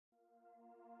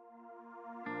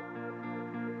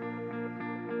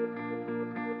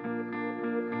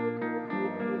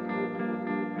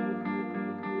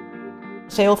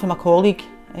Myself and my colleague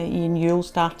Ian Yule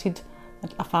started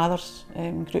a father's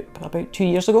group about 2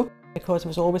 years ago because there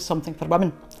was always something for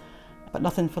women but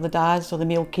nothing for the dads or the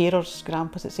male carers,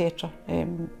 grandpas, etc.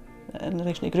 In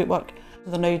relation to group work.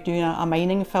 They're now doing a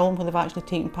mining film where they've actually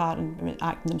taken part in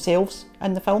acting themselves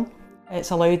in the film.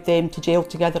 It's allowed them to gel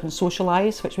together and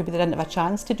socialise, which maybe they didn't have a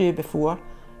chance to do before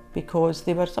because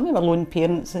some of them were lone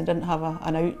parents and didn't have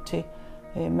an out to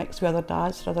mix with other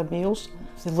dads or other males.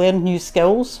 So they learned new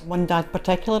skills. One dad in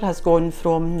particular has gone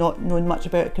from not knowing much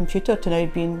about a computer to now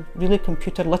being really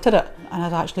computer literate and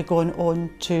has actually gone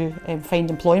on to find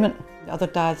employment. The other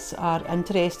dads are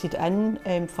interested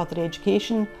in further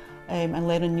education and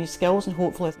learning new skills and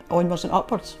hopefully onwards and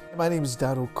upwards. My name is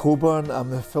Darryl Coburn. I'm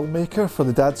the filmmaker for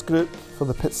the Dads Group for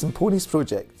the Pits and Ponies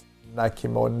project. When I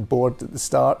came on board at the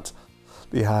start,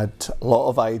 they had a lot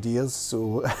of ideas,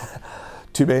 so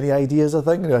too many ideas I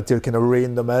think. I had to kind of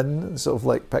rein them in and sort of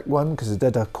like pick one because they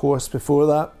did a course before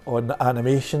that on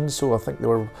animation, so I think they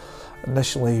were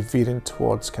initially veering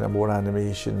towards kind of more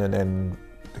animation and then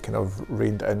they kind of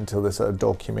reined it into this sort of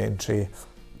documentary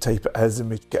type it is,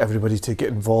 and we get everybody to get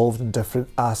involved in different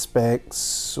aspects.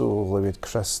 So we had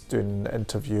Chris doing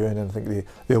interviewing and I think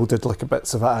they all did like a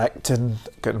bits of acting,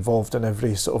 got involved in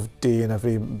every sort of day and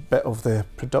every bit of the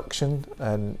production,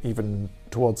 and even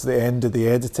towards the end of the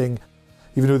editing,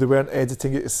 even though they weren't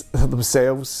editing it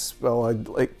themselves, well, I'd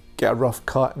like get a rough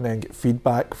cut and then get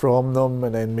feedback from them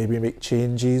and then maybe make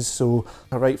changes. So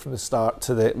right from the start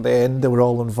to the end, they were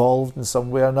all involved in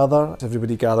some way or another.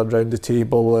 Everybody gathered around the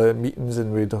table in meetings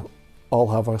and we'd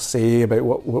all have our say about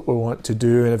what we want to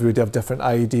do, and everybody have different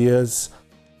ideas.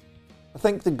 I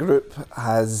think the group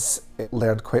has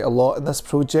learned quite a lot in this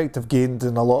project. They've gained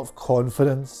in a lot of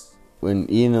confidence.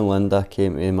 When Ian and Linda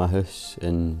came to my house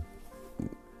and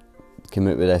came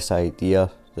out with this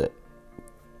idea that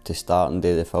to start and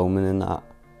do the filming and that,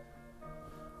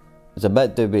 it was a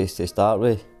bit dubious to start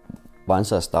with.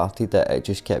 Once I started it, it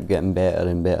just kept getting better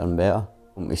and better and better.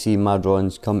 When we see my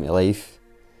drawings come to life,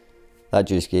 that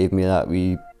just gave me that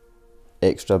wee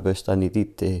extra boost I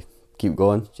needed to keep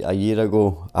going. A year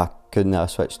ago, I couldn't have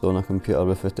switched on a computer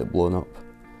without it blowing up.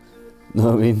 You know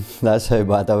what I mean? That's how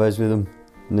bad I was with them.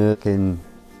 Now I can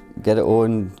get it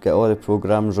on, get all the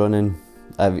programs running.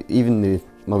 Even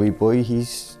my wee boy,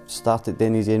 he's started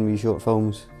doing his own wee short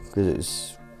films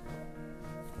because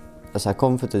it's a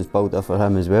confidence builder for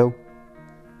him as well.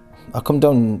 I come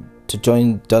down to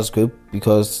join Dads Group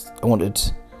because I wanted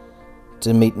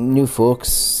to meet new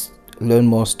folks, learn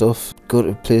more stuff, go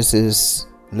to places,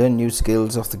 learn new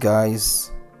skills off the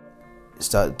guys.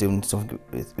 Started doing stuff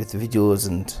with the videos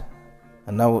and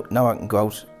now I can go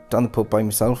out down the pub by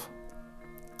myself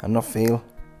and not feel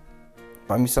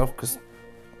by myself because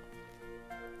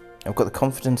I've got the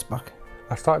confidence back.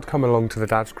 I started to come along to the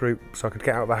Dads Group so I could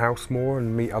get out of the house more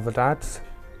and meet other dads.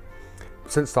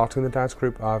 Since starting the Dads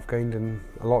Group, I've gained in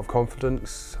a lot of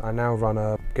confidence. I now run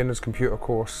a beginner's computer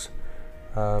course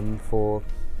for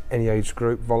any age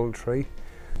group, voluntary.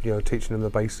 You know, teaching them the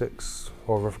basics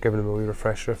or giving them a wee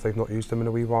refresher if they've not used them in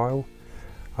a wee while.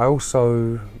 I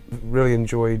also really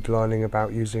enjoyed learning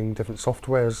about using different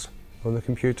softwares on the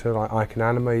computer, like I Can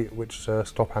Animate, which is a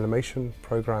stop animation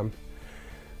program,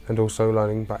 and also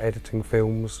learning about editing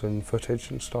films and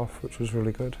footage and stuff, which was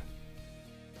really good.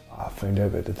 I found out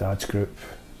about the Dads Group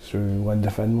through Linda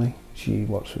Finlay. She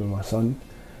works with my son,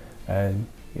 and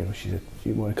you know, she said, "Do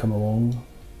you want to come along?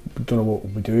 We don't know what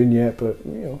we'll be doing yet, but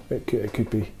you know, it could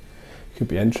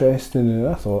be interesting." And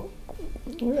I thought,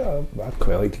 yeah, I'd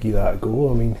quite like to give that a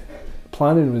go. I mean,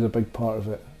 planning was a big part of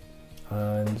it,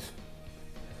 and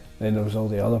then there was all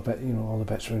the other bit, you know, all the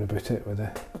bits round about it, with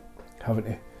having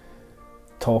to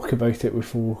talk about it with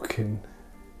folk, and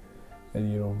you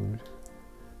know,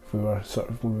 if we were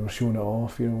when we were showing it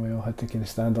off, you know, we all had to kind of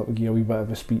stand up and give a wee bit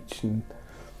of a speech, and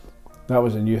that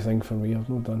was a new thing for me. I've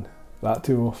not done that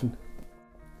too often.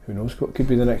 Who knows what could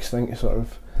be the next thing to sort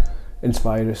of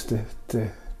inspire us to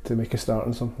make a start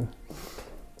on something.